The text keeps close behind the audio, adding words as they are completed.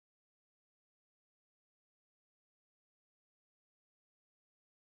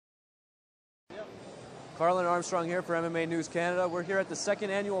Karlin Armstrong here for MMA News Canada. We're here at the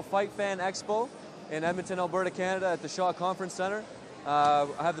second annual Fight Fan Expo in Edmonton, Alberta, Canada at the Shaw Conference Center. I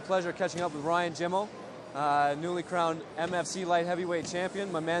have the pleasure of catching up with Ryan Jimmo, newly crowned MFC light heavyweight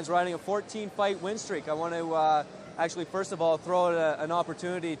champion. My man's riding a 14-fight win streak. I want to actually, first of all, throw out an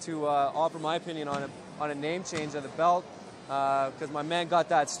opportunity to offer my opinion on a name change of the belt, because my man got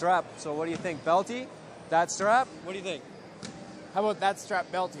that strap. So what do you think, Belty? That strap? What do you think? How about that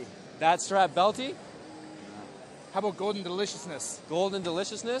strap Belty? That strap Belty? How about Golden Deliciousness? Golden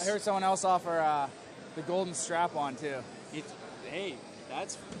Deliciousness? I heard someone else offer the golden strap on too. Hey,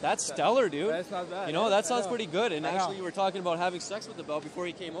 that's stellar, dude. That's not bad. You know, that sounds pretty good. And actually, you were talking about having sex with the belt before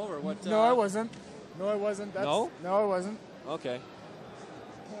he came over. What? No, I wasn't. No, I wasn't. No? No, I wasn't. Okay.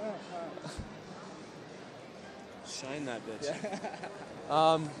 Shine that bitch.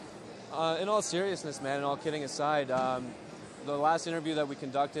 In all seriousness, man, and all kidding aside, the last interview that we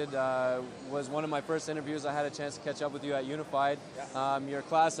conducted was one of my first interviews. I had a chance to catch up with you at Unified. Yeah. You're a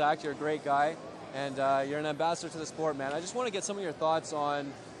class act, you're a great guy, and you're an ambassador to the sport, man. I just want to get some of your thoughts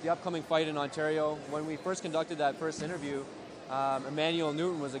on the upcoming fight in Ontario. When we first conducted that first interview, Emmanuel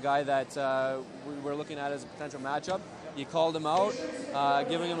Newton was a guy that we were looking at as a potential matchup. You called him out,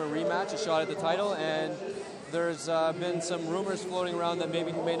 giving him a rematch, a shot at the title, and there's been some rumors floating around that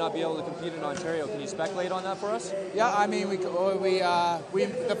maybe he may not be able to compete in Ontario. Can you speculate on that for us? Yeah, I mean,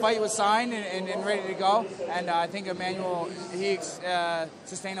 the fight was signed and ready to go, and I think Emmanuel, he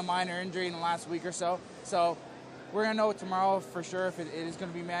sustained a minor injury in the last week or so. So we're gonna know tomorrow for sure if it is going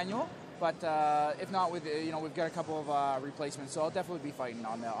to be Emmanuel. But if not, we've got a couple of replacements, so I'll definitely be fighting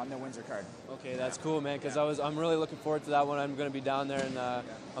on the Windsor card. Okay, that's cool, man. Because I'm really looking forward to that one. I'm going to be down there, and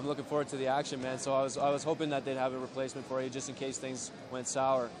I'm looking forward to the action, man. So I was hoping that they'd have a replacement for you, just in case things went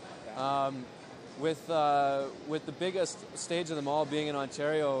sour. With the biggest stage of them all being in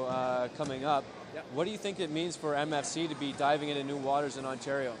Ontario coming up, what do you think it means for MFC to be diving into new waters in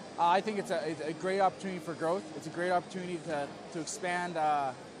Ontario? I think it's a great opportunity for growth. It's a great opportunity to expand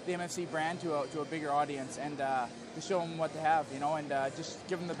the MFC brand to a bigger audience and to show them what they have, and just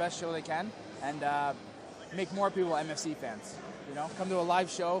give them the best show they can and make more people MFC fans. Come to a live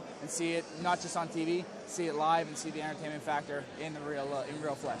show and see it not just on TV, see it live and see the entertainment factor in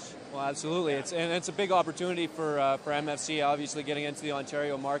real flesh. Well, absolutely, it's a big opportunity for MFC. Obviously, getting into the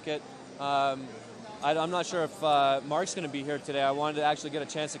Ontario market. I'm not sure if Mark's going to be here today. I wanted to actually get a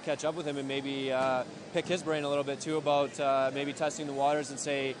chance to catch up with him and maybe pick his brain a little bit too about maybe testing the waters in,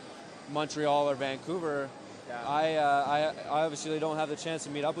 say, Montreal or Vancouver. Yeah. I obviously don't have the chance to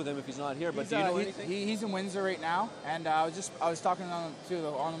meet up with him if he's not here. But do you know anything? He's in Windsor right now, and I was talking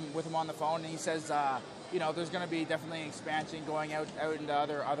with him on the phone, and he says there's going to be definitely an expansion going out into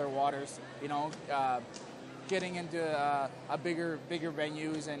other waters. Getting into a bigger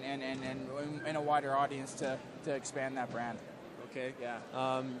venues and a wider audience to expand that brand. Okay.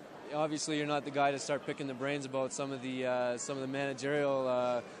 Yeah. Obviously, you're not the guy to start picking the brains about some of the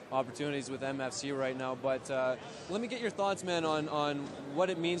managerial opportunities with MFC right now. But let me get your thoughts, man, on what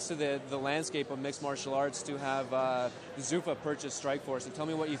it means to the landscape of mixed martial arts to have Zuffa purchase Strikeforce, and tell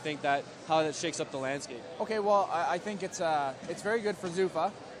me what you think how that shakes up the landscape. Okay. Well, I think it's very good for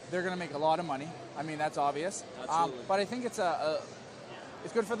Zuffa. They're going to make a lot of money. I mean, that's obvious. Absolutely. But I think it's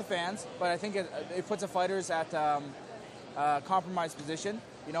good for the fans. But I think it puts the fighters at a compromised position.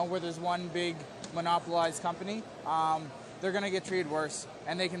 Where there's one big monopolized company, they're going to get treated worse,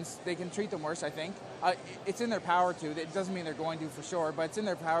 and they can treat them worse. I think it's in their power to. It doesn't mean they're going to for sure, but it's in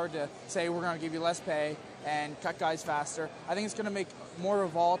their power to say we're going to give you less pay and cut guys faster. I think it's going to make more of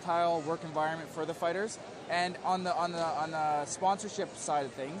a volatile work environment for the fighters. And on the sponsorship side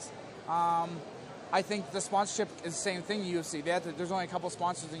of things, I think the sponsorship is the same thing in UFC. There's only a couple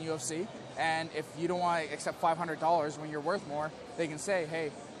sponsors in UFC, and if you don't want to accept $500 when you're worth more, they can say,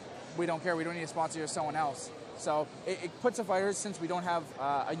 hey, we don't care, we don't need to sponsor you, someone else. So it puts the fighters, since we don't have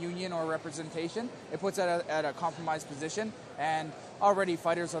a union or representation, it puts it at a compromised position, and already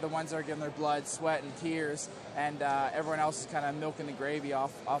fighters are the ones that are giving their blood, sweat, and tears, and everyone else is kind of milking the gravy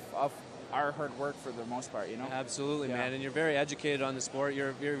off our hard work for the most part, Absolutely, man. And you're very educated on the sport. You're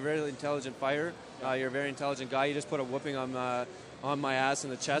a very intelligent fighter. You're a very intelligent guy. You just put a whooping on my ass in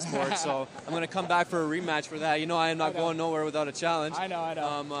the chessboard, so I'm going to come back for a rematch for that. I am not going nowhere without a challenge. I know.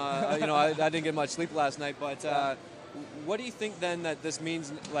 I didn't get much sleep last night, but what do you think then that this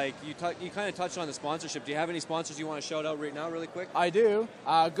means? Like you kind of touched on the sponsorship. Do you have any sponsors you want to shout out right now, really quick? I do.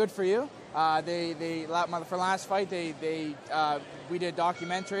 Good for you. For last fight we did a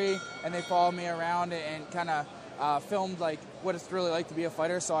documentary, and they followed me around and kind of filmed like what it's really like to be a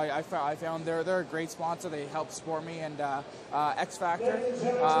fighter. So I found they're a great sponsor. They help support me, and X Factor.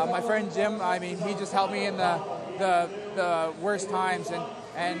 My friend Jim, I mean, he just helped me in the worst times,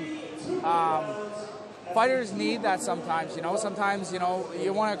 and fighters need that sometimes, you know. Sometimes, you know,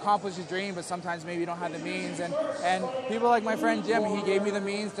 you want to accomplish your dream, but sometimes maybe you don't have the means. And people like my friend Jim, he gave me the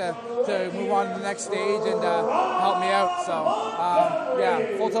means to move on to the next stage and help me out. So,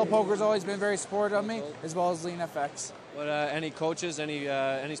 yeah, Full Tilt Poker's always been very supportive of me, as well as Lean FX. What, any coaches,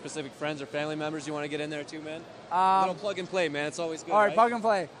 any specific friends or family members you want to get in there too, man? Little plug and play, man. It's always good. All right, right? plug and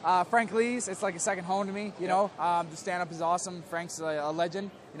play. Frank Lee's, it's like a second home to me, you know. The stand-up is awesome. Frank's a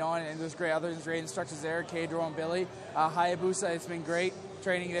legend, you know, and there's great instructors there, Cadro and Billy. Hayabusa, it's been great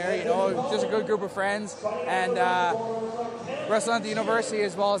training there, you know, just a good group of friends. And wrestling at the university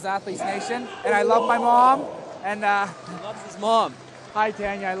as well as Athletes Nation. And I love my mom. And He loves his mom. hi,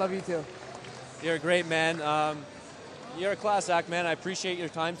 Tanya, I love you too. You're a great man. You're a class act, man. I appreciate your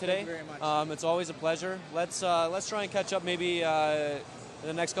time today. Thank you very much. It's always a pleasure. Let's try and catch up maybe in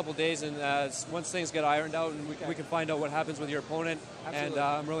the next couple of days, and once things get ironed out, and we can find out what happens with your opponent. Absolutely. And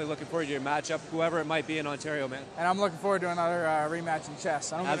I'm really looking forward to your matchup, whoever it might be in Ontario, man. And I'm looking forward to another rematch in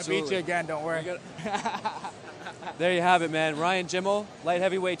chess. I'm going to beat you again, don't worry. There you have it, man. Ryan Jimmo, light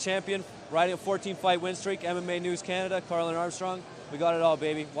heavyweight champion, riding a 14-fight win streak. MMA News Canada, Karlin Armstrong. We got it all,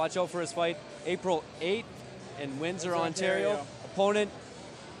 baby. Watch out for his fight, April 8th in Windsor, Ontario. Opponent,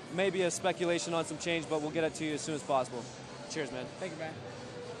 maybe a speculation on some change, but we'll get it to you as soon as possible. Cheers, man. Thank you, man.